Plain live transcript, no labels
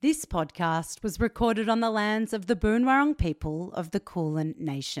This podcast was recorded on the lands of the Boonwurrung people of the Kulin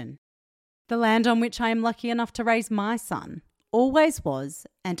Nation. The land on which I am lucky enough to raise my son always was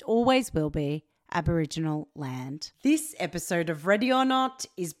and always will be Aboriginal land. This episode of Ready or Not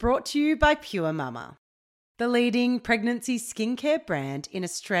is brought to you by Pure Mama, the leading pregnancy skincare brand in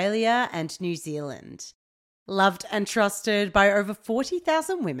Australia and New Zealand. Loved and trusted by over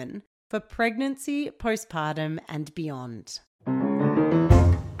 40,000 women for pregnancy, postpartum and beyond.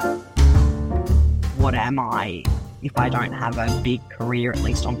 What am I if I don't have a big career, at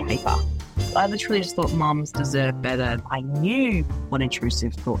least on paper? I literally just thought mums deserve better. I knew what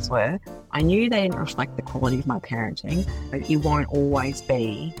intrusive thoughts were. I knew they didn't reflect the quality of my parenting, but it won't always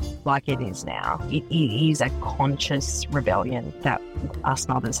be like it is now. It is a conscious rebellion that us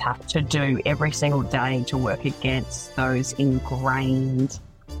mothers have to do every single day to work against those ingrained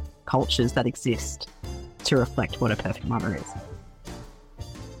cultures that exist to reflect what a perfect mother is.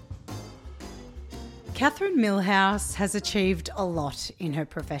 Kathryn Millhouse has achieved a lot in her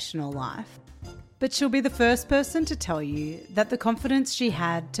professional life, but she'll be the first person to tell you that the confidence she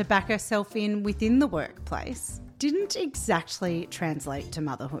had to back herself in within the workplace didn't exactly translate to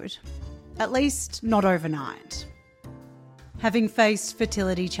motherhood, at least not overnight. Having faced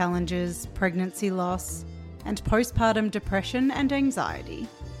fertility challenges, pregnancy loss, and postpartum depression and anxiety,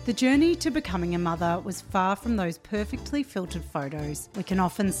 the journey to becoming a mother was far from those perfectly filtered photos we can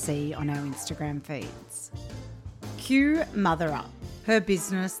often see on our Instagram feeds. Cue MotherUp, her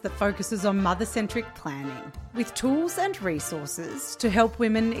business that focuses on mother-centric planning, with tools and resources to help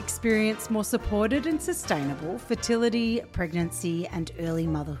women experience more supported and sustainable fertility, pregnancy, and early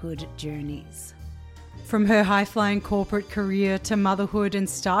motherhood journeys. From her high-flying corporate career to motherhood and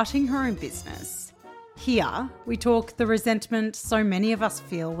starting her own business, here, we talk the resentment so many of us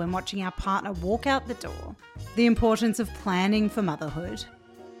feel when watching our partner walk out the door, the importance of planning for motherhood,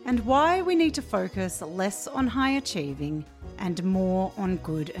 and why we need to focus less on high achieving and more on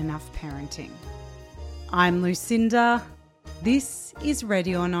good enough parenting. I'm Lucinda, this is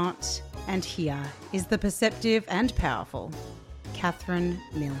Ready or Not, and here is the perceptive and powerful Kathryn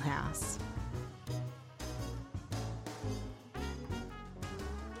Millhouse.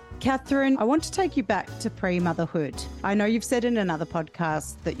 Kathryn, I want to take you back to pre-motherhood. I know you've said in another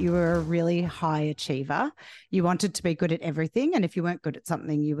podcast that you were a really high achiever. You wanted to be good at everything, and if you weren't good at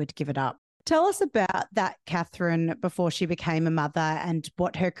something, you would give it up. Tell us about that Kathryn before she became a mother and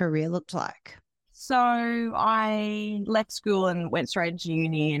what her career looked like. So I left school and went straight into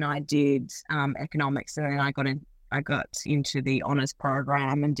uni, and I did economics, and then I got into the honours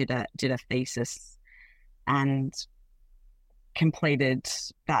program and did a thesis and completed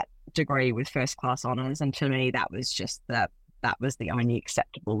that degree with first class honours, and to me that was just that was the only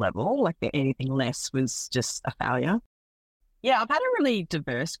acceptable level. Like anything less was just a failure. Yeah, I've had a really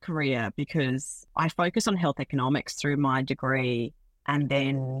diverse career because I focused on health economics through my degree, and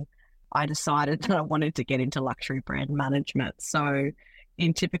then I decided that I wanted to get into luxury brand management. So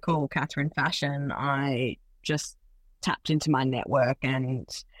in typical Kathryn fashion, I just tapped into my network and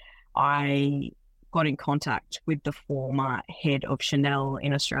I got in contact with the former head of Chanel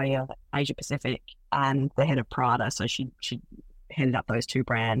in Australia, Asia Pacific, and the head of Prada. So she headed up those two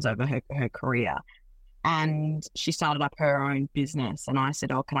brands over her career. And she started up her own business. And I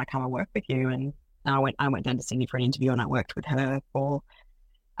said, oh, can I come and work with you? And I went down to Sydney for an interview, and I worked with her for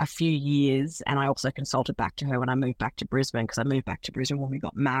a few years. And I also consulted back to her when I moved back to Brisbane, because I moved back to Brisbane when we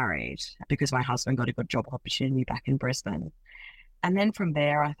got married, because my husband got a good job opportunity back in Brisbane. And then from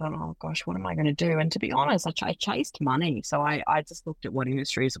there, I thought, oh, gosh, what am I going to do? And to be honest, I chased money. So I just looked at what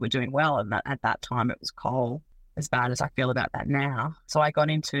industries were doing well. And at that time, it was coal, as bad as I feel about that now. So I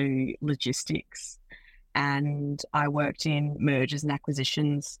got into logistics, and I worked in mergers and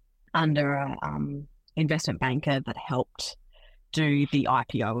acquisitions under an investment banker that helped do the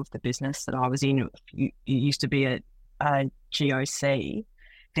IPO of the business that I was in. It used to be a GOC.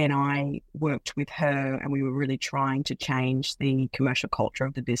 Then I worked with her, and we were really trying to change the commercial culture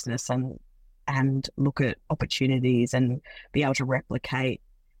of the business and look at opportunities and be able to replicate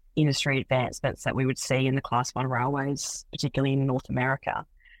industry advancements that we would see in the Class 1 railways, particularly in North America.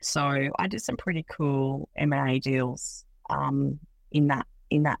 So I did some pretty cool M&A deals in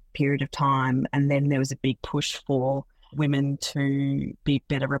that period of time. And then there was a big push for women to be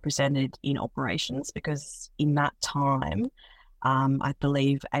better represented in operations, because in that time, I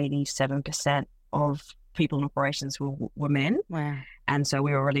believe 87% of people in operations were men. Wow. And so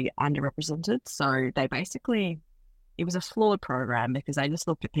we were really underrepresented. So they basically, it was a flawed program because they just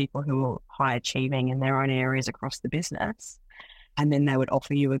looked at people who were high achieving in their own areas across the business And then they would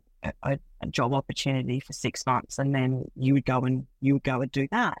offer you a job opportunity for 6 months, and then you would go and do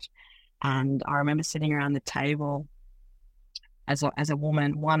that. And I remember sitting around the table as a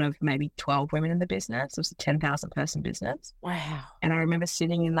woman, one of maybe 12 women in the business. It was a 10,000 person business. Wow. And I remember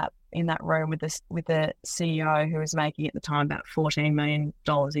sitting in that room with the CEO, who was making at the time about $14 million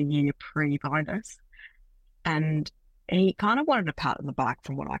a year pre-bonus. And he kind of wanted a pat on the back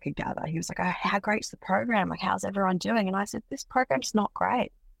from what I could gather. He was like, "Oh, how great's the program? Like, how's everyone doing?" And I said, "This program's not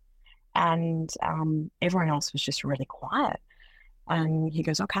great." And everyone else was just really quiet. And he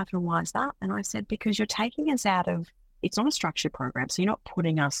goes, "Oh, Kathryn, why is that?" And I said, "Because you're taking us out of, it's not a structured program. So you're not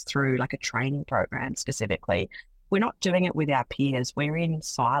putting us through like a training program specifically. We're not doing it with our peers. We're in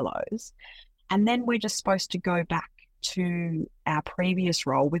silos. And then we're just supposed to go back to our previous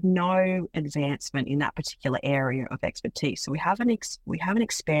role with no advancement in that particular area of expertise. So we haven't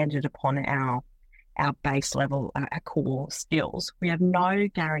expanded upon our base level, our core skills. We have no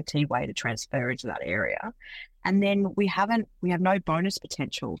guaranteed way to transfer into that area. And then we have no bonus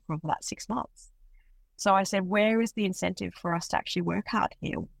potential for that 6 months." So I said, "Where is the incentive for us to actually work hard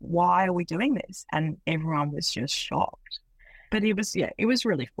here? Why are we doing this?" And everyone was just shocked. But it was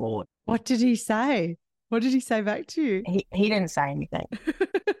really flawed. What did he say? What did he say back to you? He didn't say anything.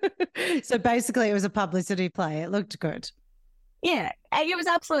 So basically it was a publicity play. It looked good. Yeah, it was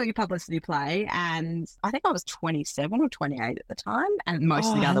absolutely a publicity play. And I think I was 27 or 28 at the time. And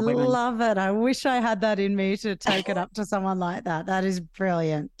most of the other women. I love it. I wish I had that in me to take it up to someone like that. That is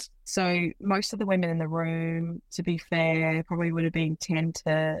brilliant. So most of the women in the room, to be fair, probably would have been 10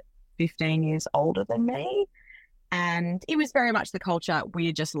 to 15 years older than me. And it was very much the culture.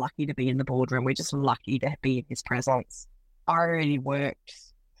 We're just lucky to be in the boardroom. We're just lucky to be in his presence. I already worked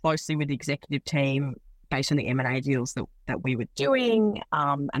closely with the executive team based on the M&A deals that we were doing,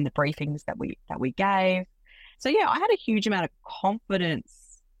 and the briefings that we gave. So yeah, I had a huge amount of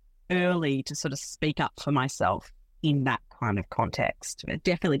confidence early to sort of speak up for myself in that kind of context. It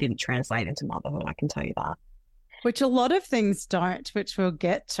definitely didn't translate into motherhood, I can tell you that. Which a lot of things don't, which we'll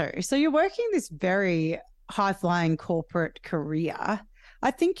get to. So you're working this very high-flying corporate career.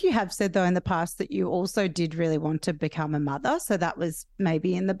 I think you have said, though, in the past that you also did really want to become a mother. So that was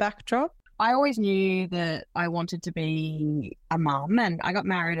maybe in the backdrop. I always knew that I wanted to be a mum, and I got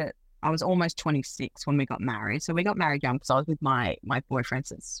married I was almost 26 when we got married. So we got married young because I was with my boyfriend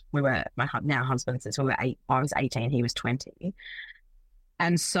since we were, my now husband, since we were I was 18, he was 20.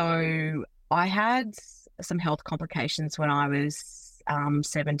 And so I had some health complications when I was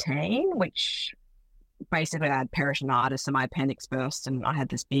 17, which basically I had peritonitis and my appendix burst, and I had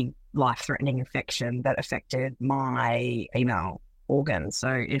this big life-threatening infection that affected my female organs. So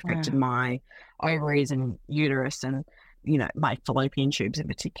it affected my ovaries and uterus and, my fallopian tubes in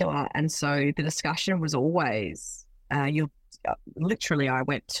particular. And so the discussion was always, literally I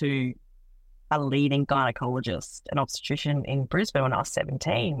went to a leading gynecologist, an obstetrician in Brisbane when I was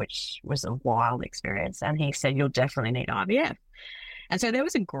 17, which was a wild experience. And he said, "You'll definitely need IVF." And so there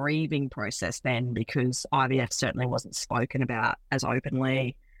was a grieving process then, because IVF certainly wasn't spoken about as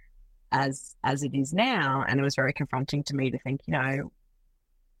openly as it is now. And it was very confronting to me to think,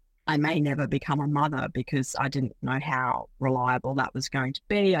 I may never become a mother, because I didn't know how reliable that was going to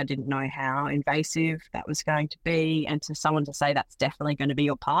be. I didn't know how invasive that was going to be. And to someone to say that's definitely going to be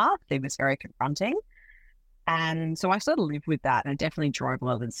your path, it was very confronting. And so I sort of lived with that, and it definitely drove a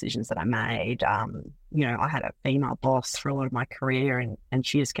lot of the decisions that I made. I had a female boss for a lot of my career, and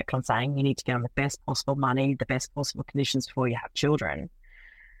she just kept on saying, "You need to get on the best possible money, the best possible conditions before you have children."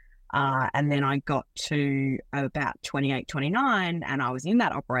 And then I got to about 28, 29, and I was in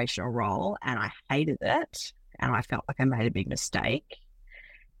that operational role, and I hated it, and I felt like I made a big mistake.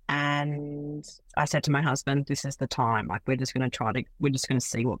 And I said to my husband, "This is the time. Like, we're just going to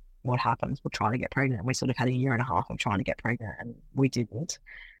see what happens. We'll try to get pregnant." And we sort of had a year and a half of trying to get pregnant, and we didn't.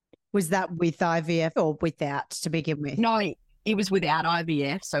 Was that with IVF or without to begin with? No, it was without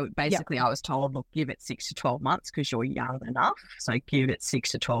IVF. So basically I was told, "Look, give it 6 to 12 months because you're young enough. So give it 6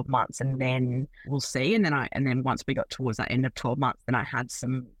 to 12 months and then we'll see." And then once we got towards that end of 12 months, then I had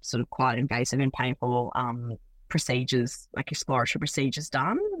some sort of quite invasive and painful procedures, like exploratory procedures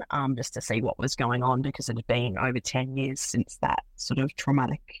done, just to see what was going on, because it had been over 10 years since that sort of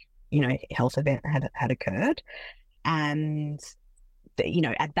traumatic, health event had occurred. And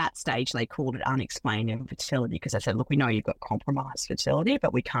at that stage, they called it unexplained infertility, because they said, "Look, we know you've got compromised fertility,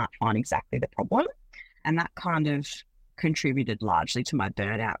 but we can't find exactly the problem." And that kind of contributed largely to my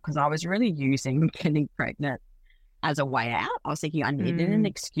burnout, because I was really using getting pregnant as a way out. I was thinking I needed an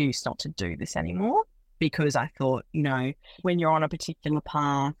excuse not to do this anymore, because I thought, when you're on a particular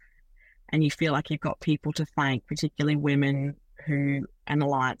path and you feel like you've got people to thank, particularly women and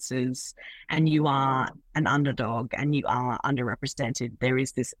alliances, and you are an underdog and you are underrepresented, there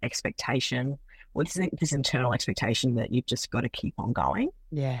is this expectation, or this internal expectation that you've just got to keep on going.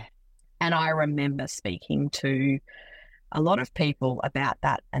 Yeah. And I remember speaking to a lot of people about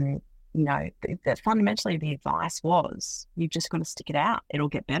that, and that fundamentally the advice was, you've just got to stick it out. It'll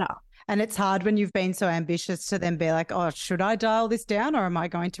get better. And it's hard when you've been so ambitious to then be like, oh, should I dial this down or am I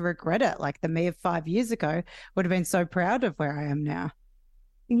going to regret it? Like the me of 5 years ago would have been so proud of where I am now.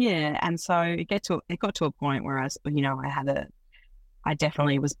 Yeah. And so it got to a point where I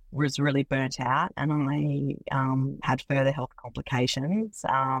definitely was really burnt out, and I had further health complications.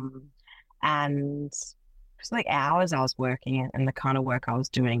 And just like hours I was working and the kind of work I was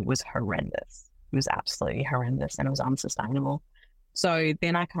doing was horrendous. It was absolutely horrendous and it was unsustainable. So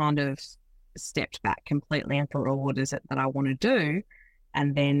then I kind of stepped back completely and thought, oh, what is it that I want to do?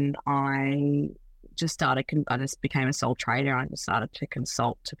 And then I just became a sole trader. I just started to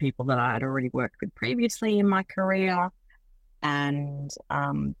consult to people that I had already worked with previously in my career, and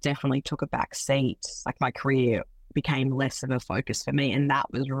definitely took a back seat. Like my career became less of a focus for me, and that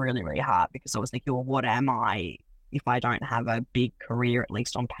was really, really hard because I was thinking, well, what am I if I don't have a big career, at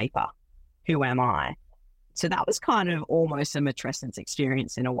least on paper? Who am I? So that was kind of almost a matrescence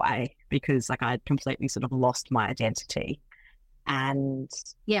experience in a way, because like I had completely sort of lost my identity. And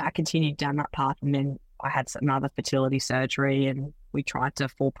yeah, I continued down that path, and then I had another fertility surgery and we tried to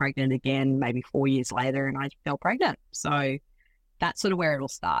fall pregnant again maybe 4 years later, and I fell pregnant. So that's sort of where it all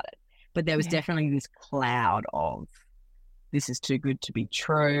started. But there was definitely this cloud of, this is too good to be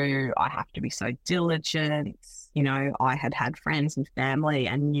true. I have to be so diligent. I had friends and family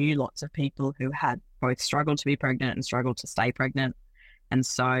and knew lots of people who had both struggled to be pregnant and struggled to stay pregnant. And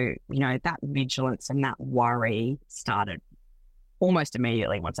so, that vigilance and that worry started almost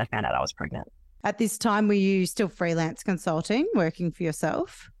immediately once I found out I was pregnant. At this time, were you still freelance consulting, working for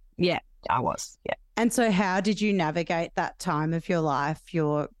yourself? Yeah, I was. Yeah. And so how did you navigate that time of your life?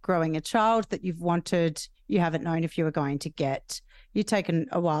 You're growing a child that you've wanted, you haven't known if you were going to get. You'd taken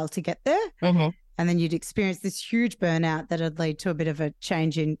a while to get there. Mm-hmm. And then you'd experienced this huge burnout that had led to a bit of a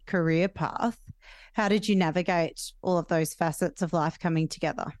change in career path. How did you navigate all of those facets of life coming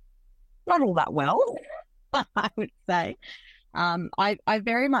together? Not all that well, I would say. I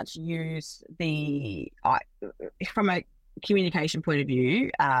very much use from a communication point of view,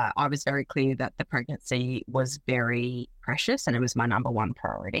 I was very clear that the pregnancy was very precious and it was my number one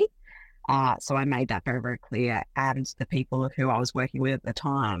priority. So I made that very, very clear. And the people who I was working with at the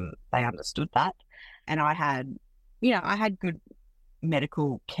time, they understood that. And I had good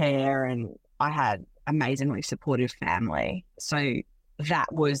medical care and I had amazingly supportive family. So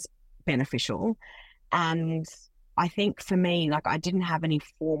that was beneficial. And I think for me, like I didn't have any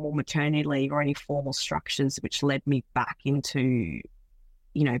formal maternity leave or any formal structures which led me back into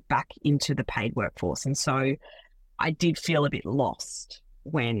the paid workforce. And so I did feel a bit lost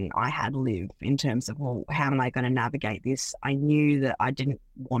when I had Liv in terms of, well, how am I going to navigate this? I knew that I didn't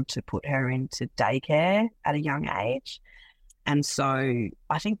want to put her into daycare at a young age. And so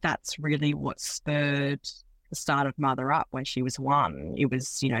I think that's really what spurred the start of MotherUp when she was 1. It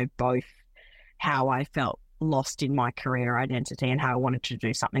was, both how I felt lost in my career identity and how I wanted to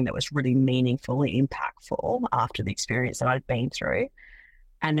do something that was really meaningful and impactful after the experience that I'd been through.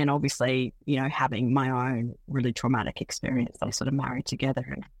 And then obviously, having my own really traumatic experience that I sort of married together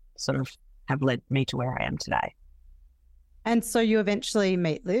and sort of have led me to where I am today. And so you eventually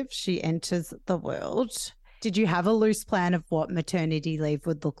meet Liv, she enters the world. Did you have a loose plan of what maternity leave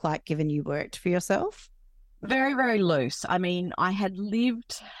would look like given you worked for yourself? Very, very loose. I mean, I had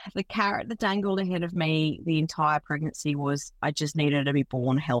lived, the carrot that dangled ahead of me the entire pregnancy was I just needed to be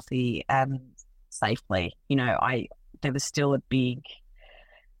born healthy and safely. There was still a big,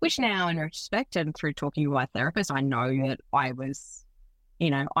 which now in retrospect and through talking to my therapist, I know that I was,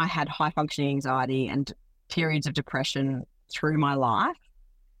 I had high functioning anxiety and periods of depression through my life,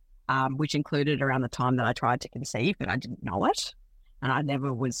 which included around the time that I tried to conceive, but I didn't know it. And I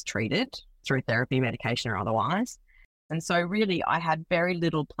never was treated through therapy, medication or otherwise. And so really I had very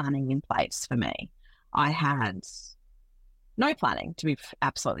little planning in place for me. I had no planning, to be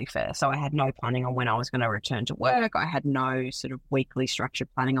absolutely fair. So I had no planning on when I was going to return to work. I had no sort of weekly structured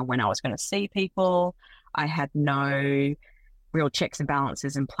planning on when I was going to see people. I had no real checks and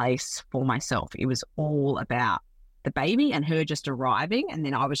balances in place for myself. It was all about the baby and her just arriving. And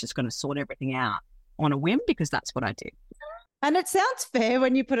then I was just going to sort everything out on a whim because that's what I did. And it sounds fair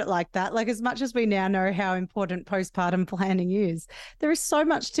when you put it like that. Like as much as we now know how important postpartum planning is, there is so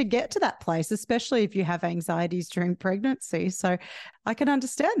much to get to that place, especially if you have anxieties during pregnancy. So I can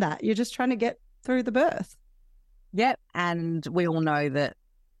understand that. You're just trying to get through the birth. Yep. And we all know that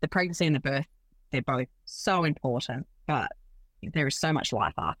the pregnancy and the birth, they're both so important, but there is so much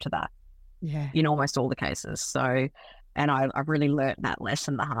life after that. Yeah. In almost all the cases. So, and I've really learnt that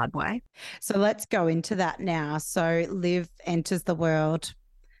lesson the hard way. So let's go into that now. So Liv enters the world.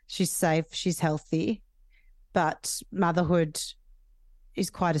 She's safe, she's healthy, but motherhood is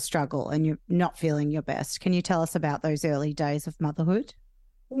quite a struggle and you're not feeling your best. Can you tell us about those early days of motherhood?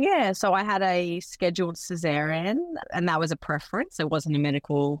 Yeah, so I had a scheduled cesarean, and that was a preference. It wasn't a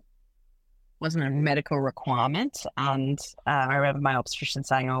medical requirement. And I remember my obstetrician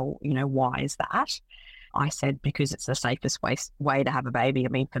saying, "Oh, why is that?" I said, "Because it's the safest way to have a baby." I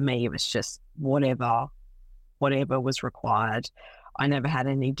mean, for me, it was just whatever was required. I never had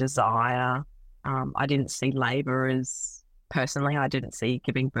any desire. I didn't see labour as, personally, I didn't see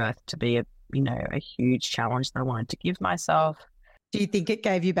giving birth to be a huge challenge that I wanted to give myself. Do you think it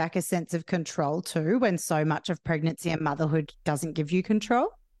gave you back a sense of control too, when so much of pregnancy and motherhood doesn't give you control?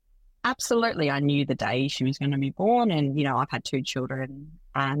 Absolutely. I knew the day she was going to be born, and, I've had 2 children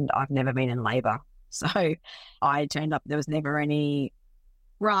and I've never been in labour. So I turned up, there was never any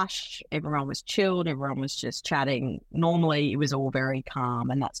rush. Everyone was chilled. Everyone was just chatting. Normally it was all very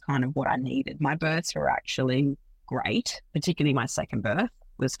calm, and that's kind of what I needed. My births were actually great, particularly my second birth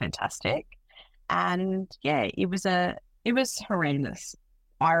was fantastic. And yeah, it was horrendous.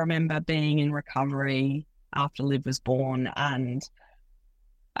 I remember being in recovery after Liv was born, and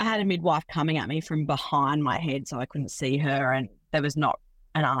I had a midwife coming at me from behind my head so I couldn't see her, and there was not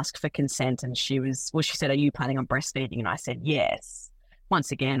an ask for consent. And she said, "Are you planning on breastfeeding?" And I said, "Yes."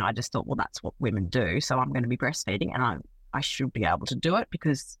 Once again, I just thought, well, that's what women do, so I'm going to be breastfeeding, and I should be able to do it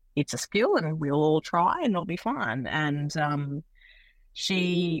because it's a skill and we'll all try and it'll be fine. And I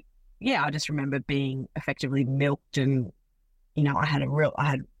just remember being effectively milked, and I had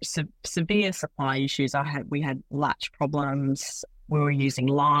severe supply issues. We had latch problems. We were using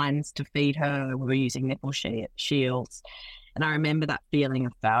lines to feed her. We were using nipple shields. And I remember that feeling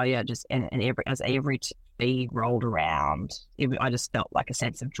of failure as every feed rolled around, I just felt like a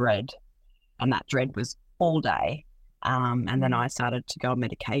sense of dread. And that dread was all day. And then I started to go on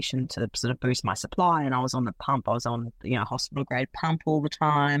medication to sort of boost my supply. And I was on the pump. I was on, hospital grade pump all the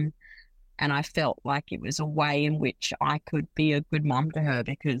time. And I felt like it was a way in which I could be a good mum to her,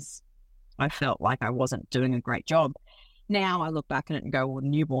 because I felt like I wasn't doing a great job. Now I look back at it and go, well,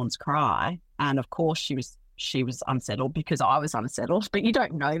 newborns cry. And of course she was unsettled because I was unsettled, but you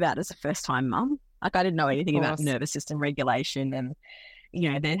don't know that as a first time mum. Like, I didn't know anything about nervous system regulation. And,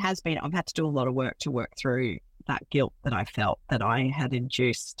 I've had to do a lot of work to work through that guilt that I felt that I had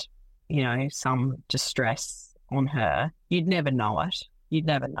induced, some distress on her. You'd never know it. You'd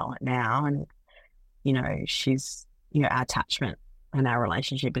never know it now. And, she's, our attachment and our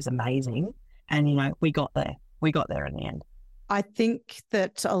relationship is amazing. And, we got there. We got there in the end. I think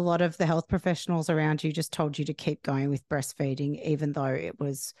that a lot of the health professionals around you just told you to keep going with breastfeeding, even though it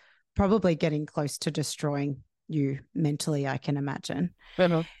was probably getting close to destroying you mentally, I can imagine.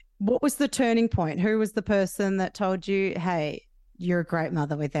 Mm-hmm. What was the turning point? Who was the person that told you, hey, you're a great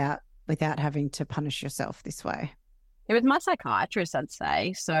mother without having to punish yourself this way? It was my psychiatrist, I'd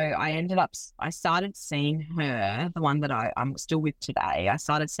say. So I started seeing her, the one that I'm still with today. I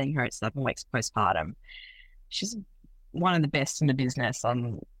started seeing her at 7 weeks postpartum. She's one of the best in the business.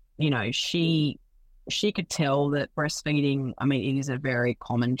 She could tell that breastfeeding, it is a very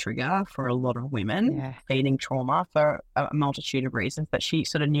common trigger for a lot of women, feeding trauma for a multitude of reasons, but she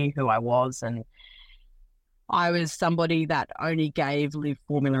sort of knew who I was. And I was somebody that only gave Liv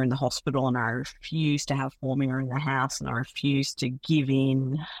formula in the hospital, and I refused to have formula in the house, and I refused to give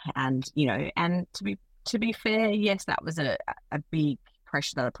in. And, and to be fair, yes, that was a big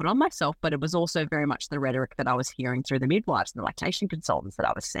pressure that I put on myself, but it was also very much the rhetoric that I was hearing through the midwives and the lactation consultants that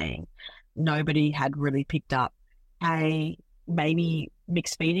I was seeing. Nobody had really picked up, hey, maybe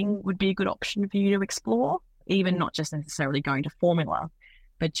mixed feeding would be a good option for you to explore, even not just necessarily going to formula,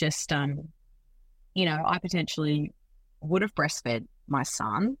 but just, I potentially would have breastfed my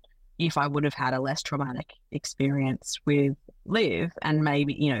son if I would have had a less traumatic experience with Liv, and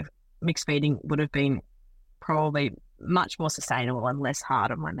maybe, mixed feeding would have been probably much more sustainable and less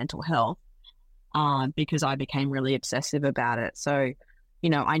hard on my mental health, because I became really obsessive about it. So,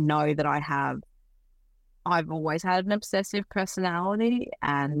 I know that I've always had an obsessive personality,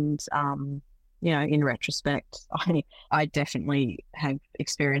 and, in retrospect, I definitely have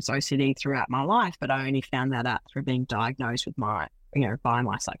experienced OCD throughout my life, but I only found that out through being diagnosed with by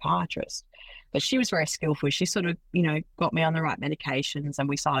my psychiatrist. But she was very skillful. She sort of, got me on the right medications, and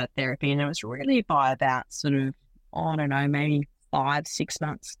we started therapy, and it was really by about sort of, I don't know, maybe 5-6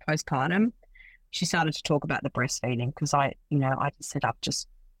 months postpartum she started to talk about the breastfeeding because I just said, I've just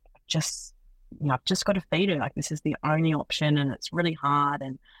got to feed her. Like, this is the only option and it's really hard.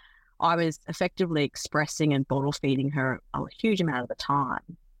 And I was effectively expressing and bottle feeding her a huge amount of the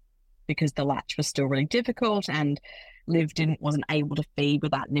time because the latch was still really difficult, and Liv wasn't able to feed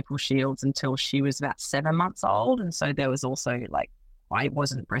without nipple shields until she was about 7 months old. And so there was also like, I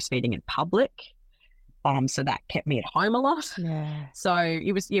wasn't breastfeeding in public. So that kept me at home a lot. Yeah. So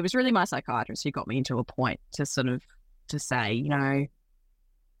it was really my psychiatrist who got me into a point to say,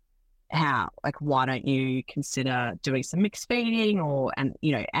 why don't you consider doing some mixed feeding and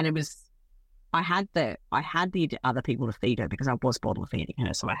it was, I had the other people to feed her because I was bottle feeding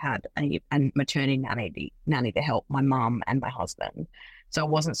her. So I had a maternity nanny to help my mum and my husband. So it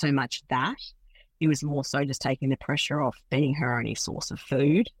wasn't so much that. It was more so just taking the pressure off being her only source of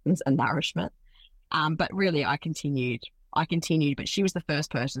food and nourishment. But really I continued, but she was the first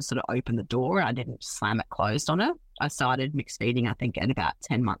person to sort of open the door. I didn't slam it closed on her. I started mixed feeding, I think, at about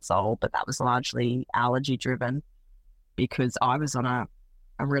 10 months old, but that was largely allergy driven because I was on a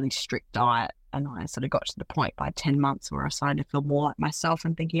really strict diet, and I sort of got to the point by 10 months where I started to feel more like myself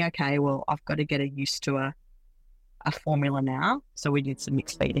and thinking, okay, well, I've got to get her used to a formula now. So we did some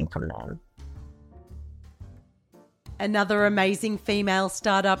mixed feeding from there. Another amazing female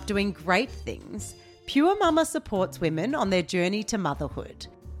startup doing great things, Pure Mama supports women on their journey to motherhood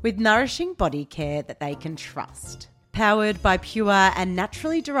with nourishing body care that they can trust. Powered by pure and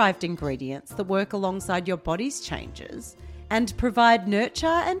naturally derived ingredients that work alongside your body's changes and provide nurture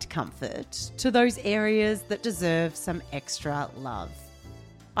and comfort to those areas that deserve some extra love.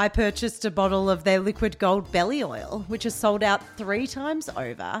 I purchased a bottle of their liquid gold belly oil, which is sold out 3 times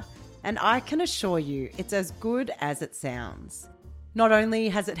over, and I can assure you it's as good as it sounds. Not only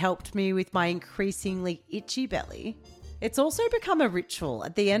has it helped me with my increasingly itchy belly, it's also become a ritual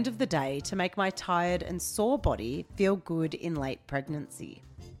at the end of the day to make my tired and sore body feel good in late pregnancy.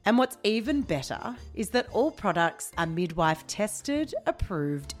 And what's even better is that all products are midwife tested,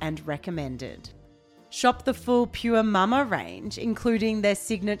 approved, and recommended. Shop the full Pure Mama range, including their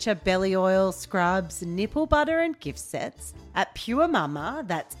signature belly oil, scrubs, nipple butter, and gift sets at Pure Mama,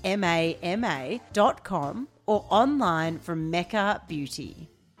 that's MAMA.com, or online from Mecca Beauty.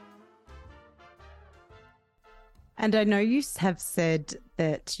 And I know you have said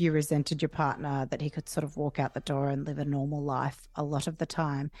that you resented your partner, that he could sort of walk out the door and live a normal life a lot of the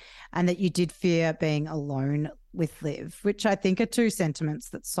time, and that you did fear being alone with Liv, which I think are 2 sentiments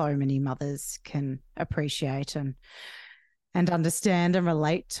that so many mothers can appreciate and understand and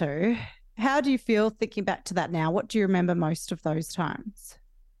relate to. How do you feel thinking back to that now? What do you remember most of those times?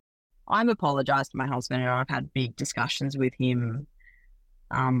 I've apologised to my husband, and I've had big discussions with him.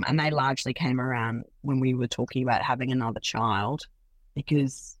 And they largely came around when we were talking about having another child,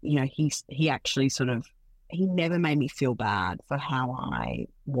 because, he actually he never made me feel bad for how I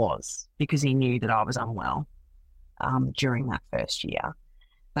was, because he knew that I was unwell during that first year.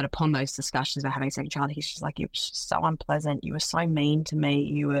 But upon those discussions about having a second child, he's just like, you were just so unpleasant. You were so mean to me.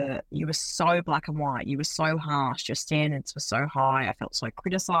 You were so black and white. You were so harsh. Your standards were so high. I felt so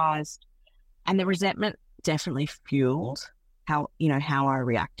criticised. And the resentment definitely fueled how I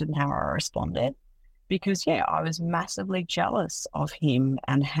reacted and how I responded, because I was massively jealous of him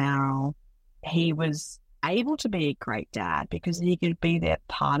and how he was able to be a great dad because he could be there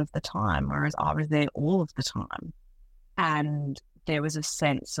part of the time, whereas I was there all of the time. And there was a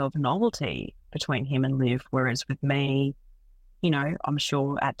sense of novelty between him and Liv, whereas with me, I'm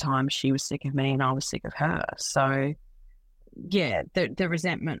sure at times she was sick of me and I was sick of her. So the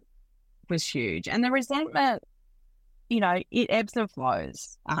resentment was huge. And the resentment, it ebbs and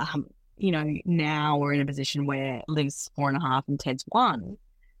flows. Now we're in a position where Liv's 4.5 and Ted's 1.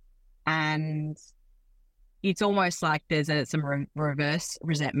 And it's almost like there's some reverse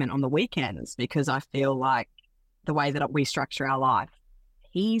resentment on the weekends, because I feel like the way that we structure our life,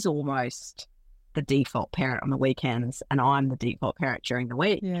 he's almost the default parent on the weekends and I'm the default parent during the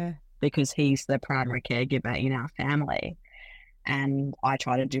week, because he's the primary caregiver in our family. And I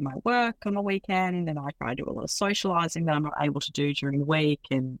try to do my work on the weekend, and I try to do a lot of socialising that I'm not able to do during the week,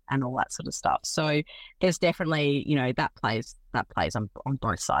 and all that sort of stuff. So there's definitely, that plays on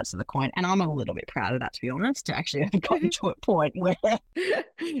both sides of the coin. And I'm a little bit proud of that, to be honest, to actually have gotten to a point where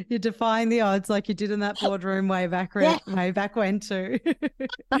you're defying the odds like you did in that boardroom way back when too.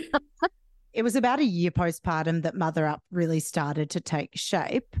 It was about a year postpartum that MotherUp really started to take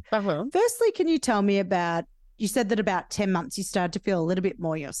shape. Firstly, can you tell me you said that about 10 months you started to feel a little bit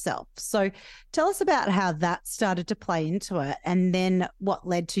more yourself. So tell us about how that started to play into it, and then what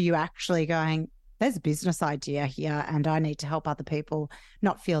led to you actually going, there's a business idea here and I need to help other people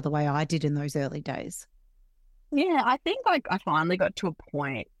not feel the way I did in those early days? Yeah, I think like I finally got to a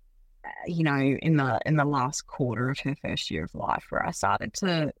point, in the last quarter of her first year of life where I started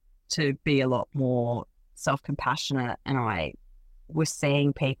to be a lot more self-compassionate, and I was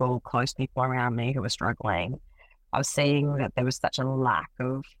seeing close people around me who were struggling. I was seeing that there was such a lack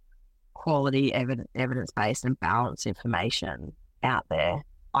of quality evidence-based and balanced information out there.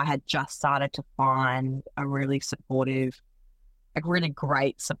 I had just started to find a really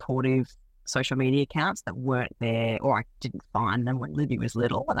great supportive social media accounts that weren't there, or I didn't find them when Libby was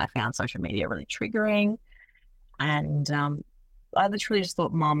little, and I found social media really triggering. And I literally just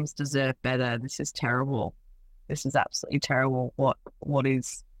thought, mums deserve better. This is terrible. This is absolutely terrible. What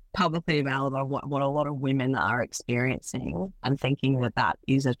is publicly available, what a lot of women are experiencing, and thinking that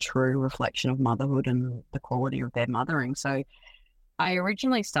is a true reflection of motherhood and the quality of their mothering. So I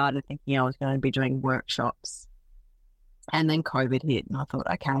originally started thinking I was going to be doing workshops, and then COVID hit, and I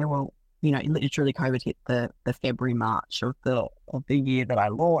thought, okay, well, literally COVID hit the February, March of the year that I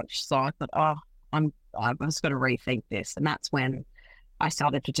launched. So I thought, I've just got to rethink this. And that's when I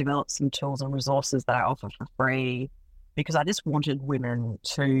started to develop some tools and resources that I offer for free, because I just wanted women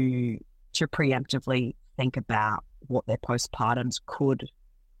to preemptively think about what their postpartums could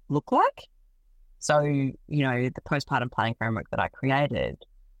look like. So, the postpartum planning framework that I created,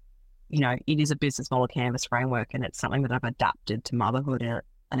 it is a business model canvas framework, and it's something that I've adapted to motherhood,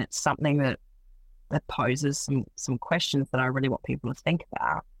 and it's something that poses some questions that I really want people to think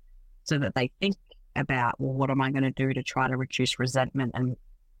about, so that they think about, well, what am I going to do to try to reduce resentment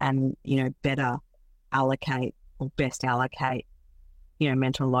and better allocate or best allocate,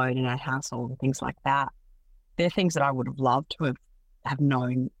 mental load in our household and things like that. They're things that I would have loved to have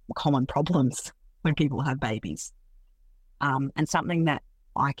known common problems when people have babies. And something that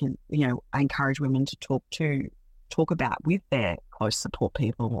I can, I encourage women to talk about with their close support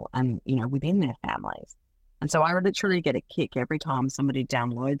people and, within their families. And so I literally get a kick every time somebody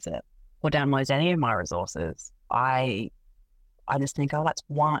downloads it or downloads any of my resources. I just think, that's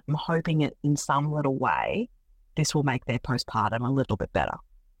one, I'm hoping it in some little way, this will make their postpartum a little bit better.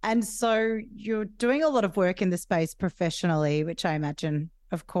 And so you're doing a lot of work in the space professionally, which I imagine,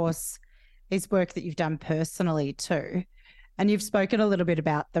 of course, is work that you've done personally too. And you've spoken a little bit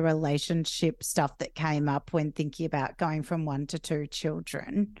about the relationship stuff that came up when thinking about going from 1 to 2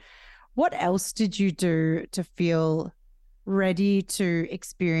 children. What else did you do to feel ready to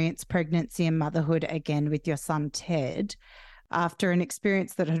experience pregnancy and motherhood again with your son, Ted, after an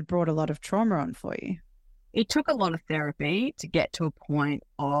experience that had brought a lot of trauma on for you? It took a lot of therapy to get to a point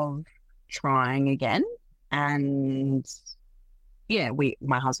of trying again. And yeah,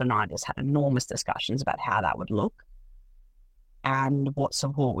 my husband and I just had enormous discussions about how that would look and what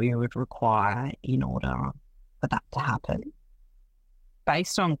support we would require in order for that to happen.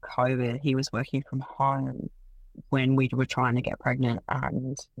 Based on COVID, he was working from home when we were trying to get pregnant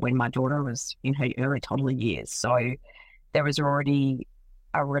and when my daughter was in her early toddler years. So there was already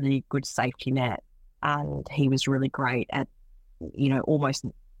a really good safety net, and he was really great at, almost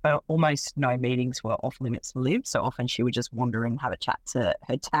no meetings were off limits to Liv. So often she would just wander and have a chat to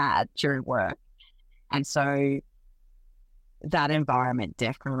her dad during work. And so that environment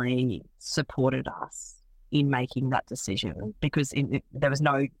definitely supported us in making that decision, because there was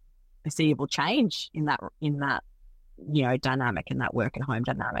no foreseeable change in that dynamic, in that work and home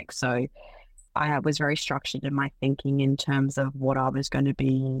dynamic. So I was very structured in my thinking in terms of what I was going to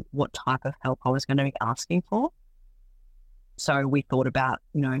be, what type of help I was going to be asking for. So we thought about,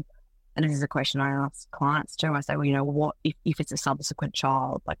 and this is a question I ask clients too. I say, well, what if it's a subsequent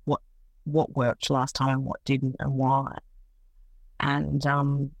child, like what worked last time, what didn't, and why? And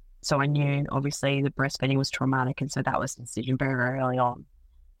so I knew obviously the breastfeeding was traumatic, and so that was the decision very, very early on.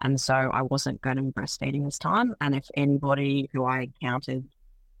 And so I wasn't going to be breastfeeding this time. And if anybody who I encountered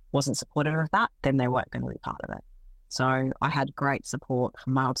wasn't supportive of that, then they weren't going to be part of it. So I had great support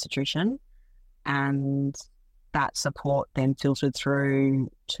from my obstetrician, and that support then filtered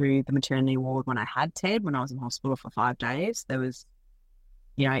through to the maternity ward when I had Ted, when I was in hospital for 5 days. There was,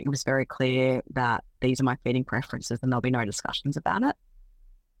 it was very clear that these are my feeding preferences and there'll be no discussions about it.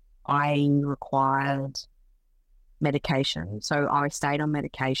 I required medication. So I stayed on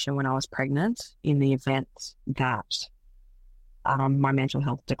medication when I was pregnant in the event that my mental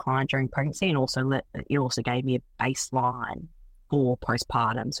health declined during pregnancy, and it also gave me a baseline for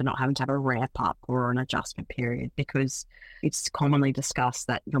postpartum, so not having to have a ramp up or an adjustment period, because it's commonly discussed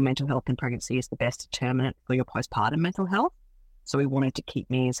that your mental health in pregnancy is the best determinant for your postpartum mental health. So we wanted to keep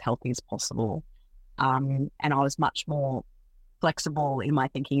me as healthy as possible. And I was much more flexible in my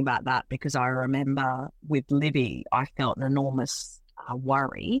thinking about that, because I remember with Livy, I felt an enormous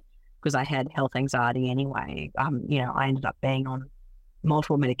worry because I had health anxiety anyway. I ended up being on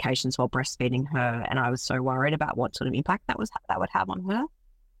multiple medications while breastfeeding her, and I was so worried about what sort of impact that would have on her.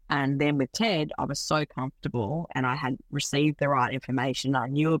 And then with Ted, I was so comfortable and I had received the right information. I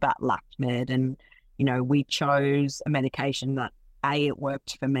knew about Lactmed, and, we chose a medication that A, it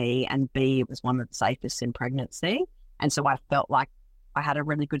worked for me, and B, it was one of the safest in pregnancy. And so I felt like I had a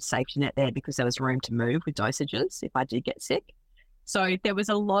really good safety net there because there was room to move with dosages if I did get sick. So there was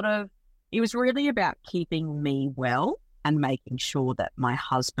it was really about keeping me well and making sure that my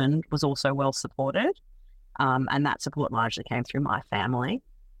husband was also well supported. And that support largely came through my family.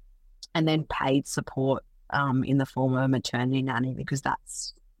 And then paid support in the form of a maternity nanny, because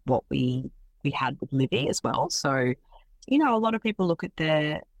that's what we had with Livy as well. So, a lot of people look at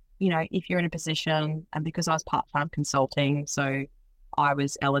if you're in a position, and because I was part-time consulting, so I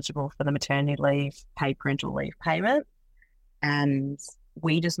was eligible for the maternity leave, paid parental leave payment. And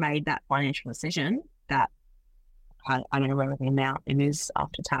we just made that financial decision that, I don't remember the amount it is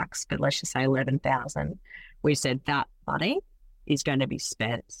after tax, but let's just say 11,000. We said that money is going to be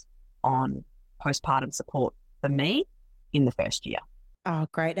spent on postpartum support for me in the first year. Oh,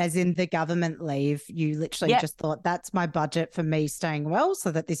 great. As in the government leave, you literally just thought, that's my budget for me staying well so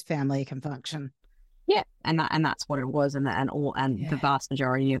that this family can function. Yeah. And that's what it was. The vast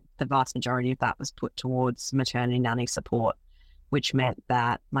majority of that was put towards maternity nanny support, which meant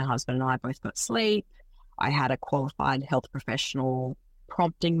that my husband and I both got sleep. I had a qualified health professional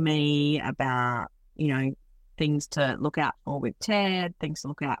prompting me about, things to look out for with Ted, things to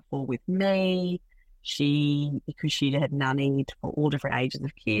look out for with me. Because she had nannied for all different ages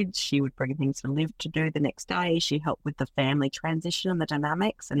of kids, she would bring things for Liv to do the next day. She helped with the family transition and the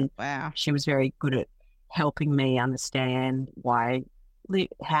dynamics. And wow, she was very good at helping me understand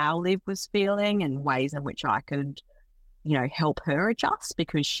how Liv was feeling and ways in which I could, help her adjust,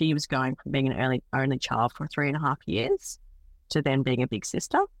 because she was going from being an only child for 3.5 years to then being a big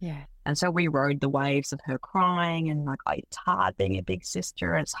sister. Yeah. And so we rode the waves of her crying and it's hard being a big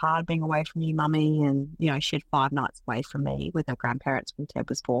sister. It's hard being away from you, mummy. And, she had 5 nights away from me with her grandparents when Ted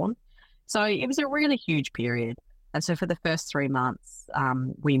was born. So it was a really huge period. And so for the first 3 months,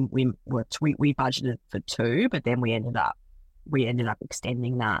 we budgeted for 2, but then we ended up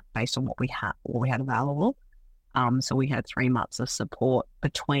extending that based on what we had available. So we had 3 months of support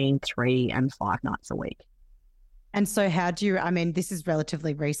between 3 and 5 nights a week. And so how do you, this is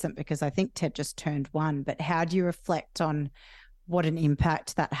relatively recent because I think Ted just turned 1, but how do you reflect on what an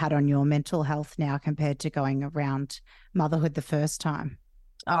impact that had on your mental health now compared to going around motherhood the first time?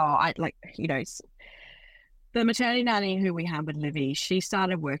 Oh, the maternity nanny who we had with Livy, she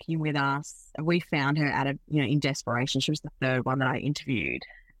started working with us. We found her in desperation. She was the 3rd one that I interviewed,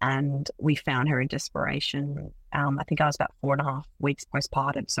 and we found her in desperation. I think I was about 4.5 weeks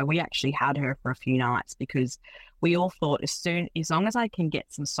postpartum. So we actually had her for a few nights because we all thought as long as I can get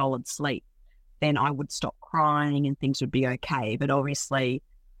some solid sleep, then I would stop crying and things would be okay. But obviously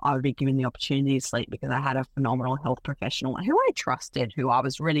I would be given the opportunity to sleep because I had a phenomenal health professional who I trusted, who I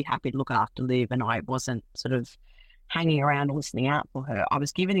was really happy to look after Liv, and I wasn't sort of hanging around or listening out for her. I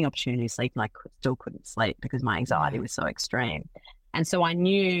was given the opportunity to sleep and I still couldn't sleep because my anxiety was so extreme. And so I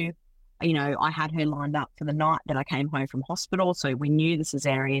knew, I had her lined up for the night that I came home from hospital. So we knew the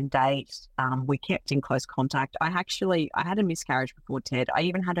cesarean date. We kept in close contact. I had a miscarriage before Ted. I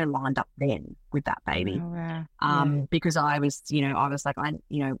even had her lined up then with that baby. Oh, wow. Because I was like,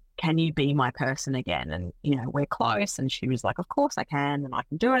 can you be my person again? And, we're close. And she was like, of course I can, and I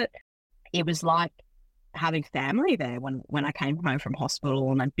can do it. It was like having family there when I came home from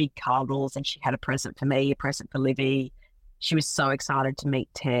hospital, and big cuddles, and she had a present for me, a present for Livy. She was so excited to meet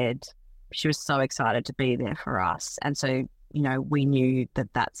Ted. She was so excited to be there for us. And so, we knew that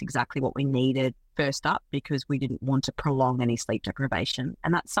that's exactly what we needed first up, because we didn't want to prolong any sleep deprivation.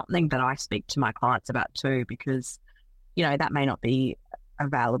 And that's something that I speak to my clients about too, because, that may not be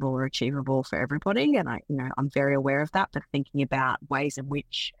available or achievable for everybody. And I'm very aware of that, but thinking about ways in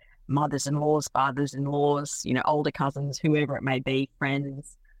which mothers-in-laws, fathers-in-laws, older cousins, whoever it may be,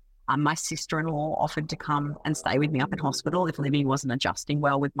 friends, my sister-in-law offered to come and stay with me up in hospital if Livy wasn't adjusting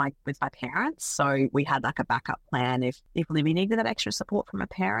well with my parents. So we had like a backup plan if Livy needed that extra support from a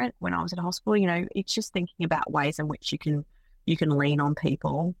parent when I was in hospital. It's just thinking about ways in which you can lean on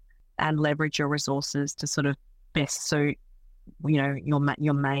people and leverage your resources to sort of best suit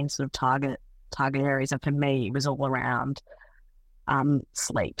your main sort of target areas. And for me, it was all around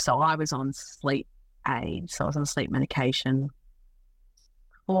sleep. So I was on sleep aids. So I was on sleep medication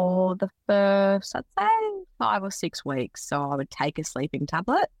for the first, I'd say, 5 or 6 weeks. So I would take a sleeping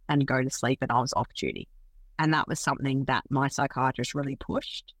tablet and go to sleep, and I was off duty. And that was something that my psychiatrist really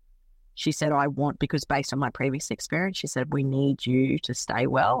pushed. She said, because based on my previous experience, she said, we need you to stay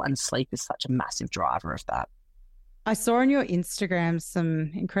well, and sleep is such a massive driver of that. I saw on your Instagram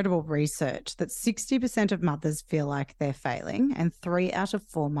some incredible research that 60% of mothers feel like they're failing, and 3 out of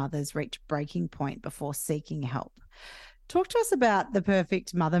 4 mothers reach breaking point before seeking help. Talk to us about the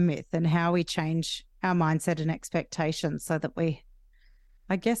perfect mother myth and how we change our mindset and expectations so that we,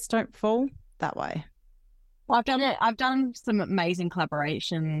 I guess, don't fall that way. Well, I've done some amazing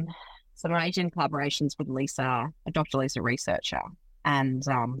collaborations with Lisa, Dr. Lisa researcher. And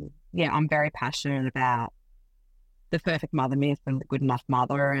I'm very passionate about the perfect mother myth and the good enough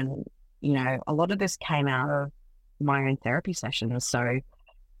mother. And, a lot of this came out of my own therapy sessions. So,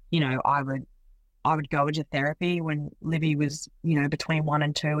 I would go into therapy when Livy was, between 1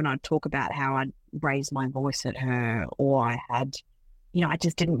 and 2, and I'd talk about how I'd raised my voice at her, or I had, I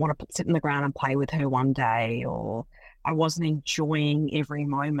just didn't want to sit in the ground and play with her one day, or I wasn't enjoying every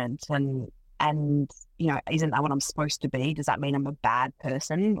moment. And isn't that what I'm supposed to be? Does that mean I'm a bad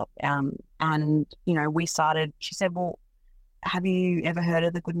person? She said, well, have you ever heard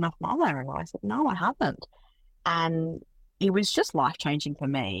of the good enough mother? And I said, no, I haven't. And it was just life-changing for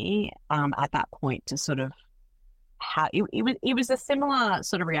me at that point to sort of how it was a similar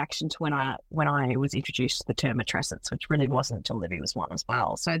sort of reaction to when I was introduced to the term matrescence, which really wasn't until Livy was 1 as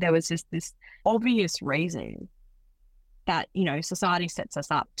well. So there was just this obvious reason that, society sets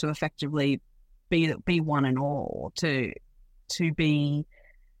us up to effectively be one and all, to be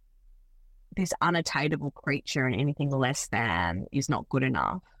this unattainable creature, and anything less than is not good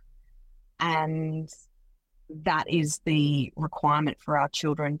enough. And that is the requirement for our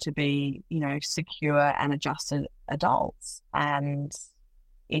children to be, secure and adjusted adults. And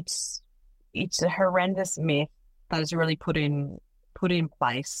it's a horrendous myth that is really put in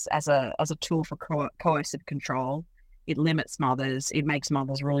place as a tool for coercive control. It limits mothers. It makes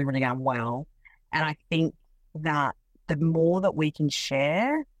mothers really, really unwell. And I think that the more that we can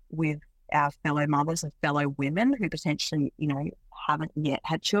share with our fellow mothers and fellow women who potentially, haven't yet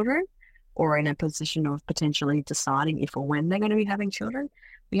had children, or in a position of potentially deciding if or when they're going to be having children,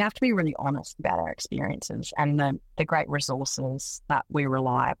 we have to be really honest about our experiences and the great resources that we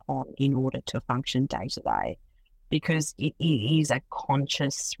rely upon in order to function day to day, because it is a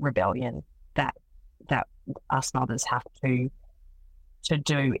conscious rebellion that us mothers have to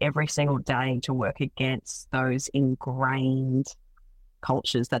do every single day to work against those ingrained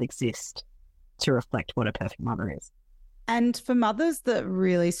cultures that exist to reflect what a perfect mother is. And for mothers that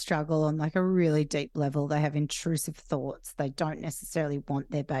really struggle on like a really deep level, they have intrusive thoughts. They don't necessarily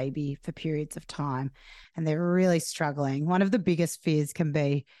want their baby for periods of time, and they're really struggling. One of the biggest fears can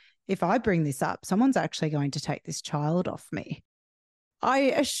be, if I bring this up, someone's actually going to take this child off me. I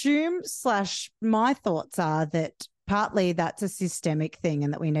assume / my thoughts are that partly that's a systemic thing,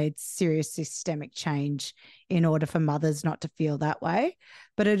 and that we need serious systemic change in order for mothers not to feel that way.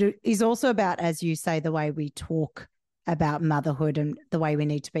 But it is also about, as you say, the way we talk about motherhood and the way we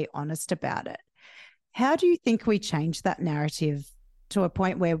need to be honest about it. How do you think we change that narrative to a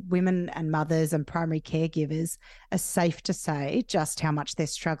point where women and mothers and primary caregivers are safe to say just how much they're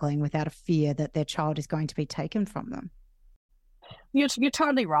struggling without a fear that their child is going to be taken from them? You're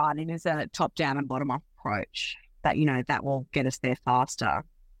totally right. It is a top-down and bottom-up approach that, that will get us there faster.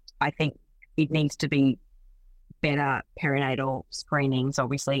 I think it needs to be better perinatal screenings,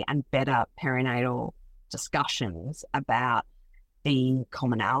 obviously, and better perinatal discussions about the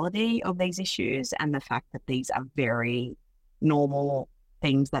commonality of these issues and the fact that these are very normal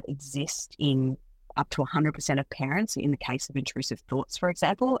things that exist in up to 100% of parents in the case of intrusive thoughts, for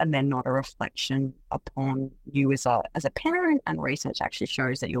example, and they're not a reflection upon you as a parent. And research actually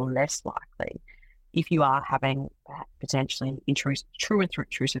shows that you're less likely, if you are having potentially true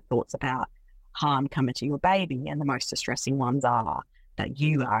intrusive thoughts about harm coming to your baby, and the most distressing ones are that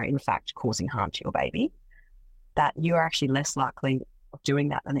you are in fact causing harm to your baby, that you are actually less likely of doing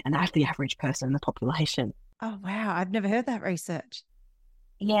that than the average person in the population. Oh, wow. I've never heard that research.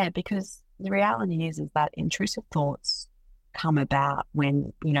 Yeah, because the reality is that intrusive thoughts come about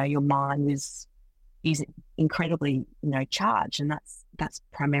when, your mind is incredibly, charged. And that's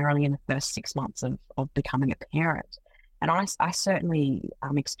primarily in the first 6 months of becoming a parent. And I certainly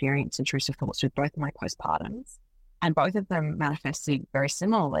experienced intrusive thoughts with both of my postpartums, and both of them manifested very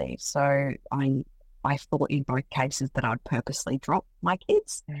similarly. So I thought in both cases that I'd purposely drop my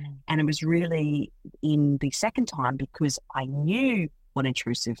kids. And it was really in the second time because I knew what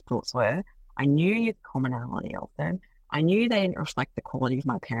intrusive thoughts were. I knew the commonality of them. I knew they didn't reflect the quality of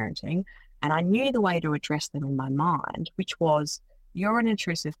my parenting. And I knew the way to address them in my mind, which was, you're an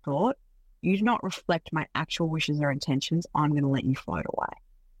intrusive thought. You do not reflect my actual wishes or intentions. I'm going to let you float away.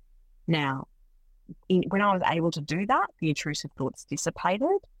 Now, when I was able to do that, the intrusive thoughts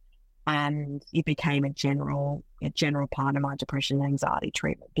dissipated, and it became a general part of my depression and anxiety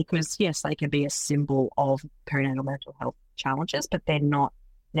treatment. Because yes, they can be a symbol of perinatal mental health challenges, but they're not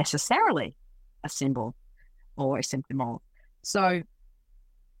necessarily a symbol or a symptom of. So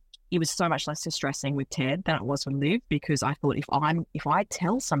it was so much less distressing with Ted than it was with Liv, because I thought, if I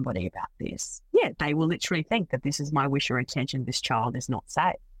tell somebody about this, they will literally think that this is my wish or intention. This child is not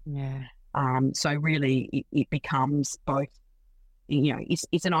safe. Yeah. So really, it becomes both.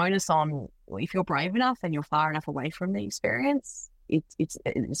 It's an onus on, if you're brave enough and you're far enough away from the experience. It's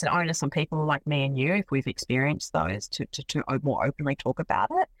an onus on people like me and you, if we've experienced those, to more openly talk about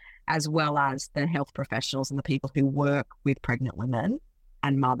it, as well as the health professionals and the people who work with pregnant women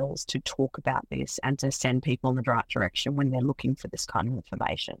and mothers to talk about this and to send people in the right direction when they're looking for this kind of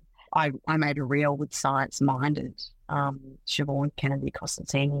information. I made a reel with science-minded Siobhan Kennedy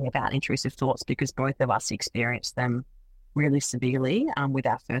Costantini about intrusive thoughts, because both of us experienced them really severely with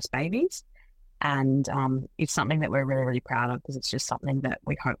our first babies. And it's something that we're really, really proud of, because it's just something that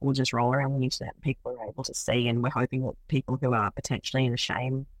we hope will just roll around the internet and people are able to see. And we're hoping that people who are potentially in a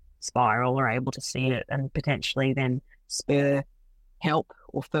shame spiral are able to see it and potentially then spur help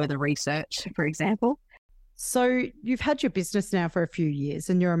or further research, for example. So you've had your business now for a few years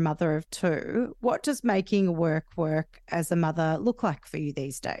and you're a mother of two. What does making work as a mother look like for you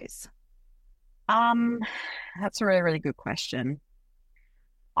these days? That's a really, really good question.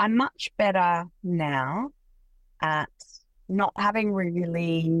 I'm much better now at not having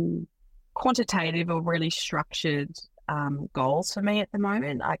really quantitative or really structured goals for me at the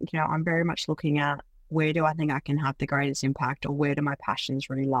moment. I'm very much looking at, where do I think I can have the greatest impact, or where do my passions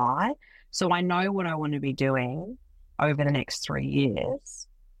really lie? So I know what I want to be doing over the next 3 years.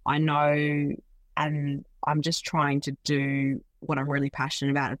 I know, and I'm just trying to do what I'm really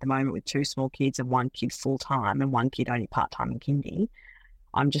passionate about at the moment with 2 small kids and 1 kid full-time and 1 kid only part-time in kindy.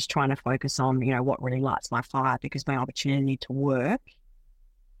 I'm just trying to focus on, what really lights my fire, because my opportunity to work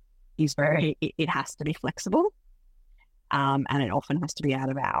is it has to be flexible, and it often has to be out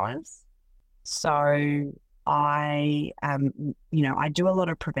of hours. So I do a lot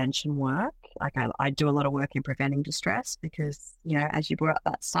of prevention work. Like I do a lot of work in preventing distress, because, as you brought up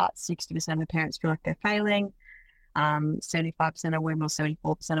that start, 60% of parents feel like they're failing. 75% of women, or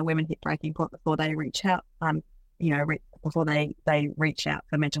 74% of women hit breaking point before they reach out, before they reach out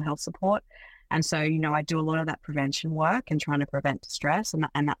for mental health support. And so, I do a lot of that prevention work and trying to prevent distress,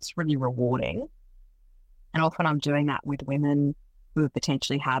 and that's really rewarding. And often I'm doing that with women who have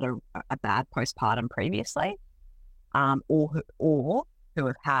potentially had a bad postpartum previously, or who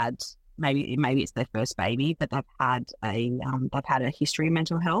have had, maybe it's their first baby, but they've had a history of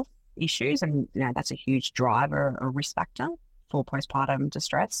mental health issues, and that's a huge driver or risk factor for postpartum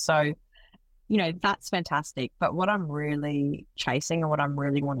distress. So that's fantastic. But what I'm really chasing and what I'm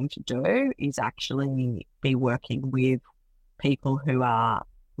really wanting to do is actually be working with people who are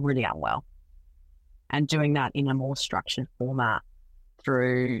really unwell, and doing that in a more structured format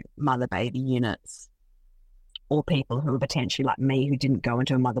through mother-baby units, or people who are potentially like me, who didn't go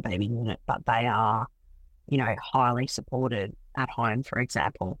into a mother-baby unit, but they are, highly supported at home, for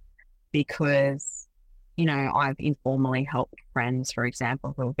example. Because, I've informally helped friends, for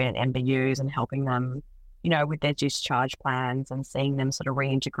example, who have been at MBUs, and helping them, with their discharge plans and seeing them sort of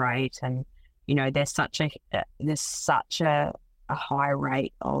reintegrate. And, there's such a high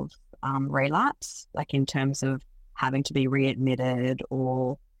rate of relapse, like in terms of having to be readmitted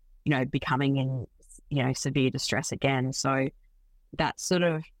or, becoming in, severe distress again. So that's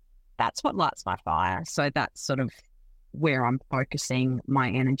what lights my fire. So that's sort of where I'm focusing my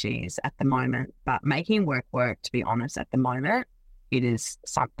energies at the moment. But making work, to be honest, at the moment, it is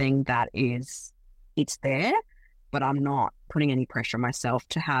something that it's there, but I'm not putting any pressure on myself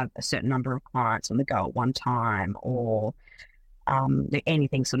to have a certain number of clients on the go at one time, or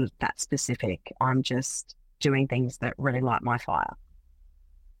anything sort of that specific. I'm just doing things that really light my fire.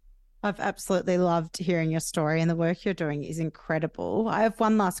 I've absolutely loved hearing your story, and the work you're doing is incredible. I have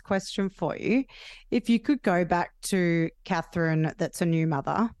one last question for you. If you could go back to Kathryn that's a new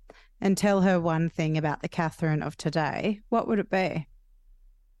mother and tell her one thing about the Kathryn of today, what would it be?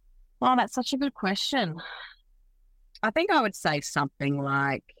 Well, that's such a good question. I think I would say something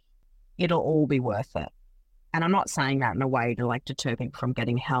like, it'll all be worth it. And I'm not saying that in a way to deter people from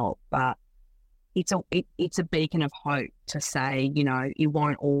getting help, but it's a beacon of hope to say, it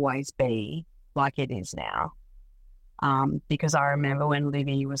won't always be like it is now. Because I remember when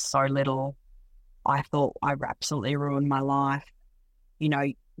Livy was so little, I thought I absolutely ruined my life. You know,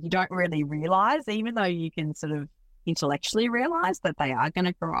 you don't really realize, even though you can sort of intellectually realize that they are going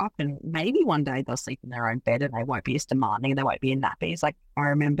to grow up and maybe one day they'll sleep in their own bed and they won't be as demanding and they won't be in nappies. Like, I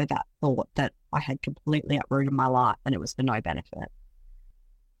remember that thought that I had completely uprooted my life and it was for no benefit.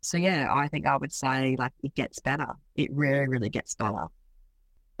 So yeah, I think I would say, like, it gets better. It really, really gets better.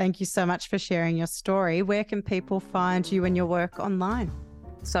 Thank you so much for sharing your story. Where can people find you and your work online?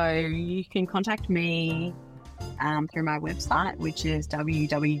 So you can contact me through my website, which is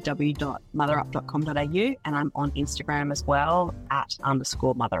www.motherup.com.au, and I'm on Instagram as well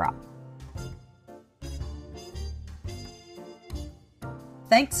 @_motherup.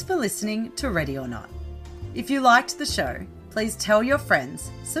 Thanks for listening to Ready or Not. If you liked the show, please tell your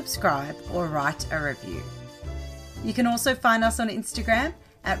friends, subscribe, or write a review. You can also find us on Instagram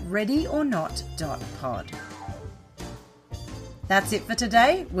 @readyornot.pod. That's it for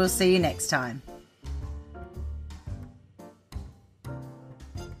today. We'll see you next time.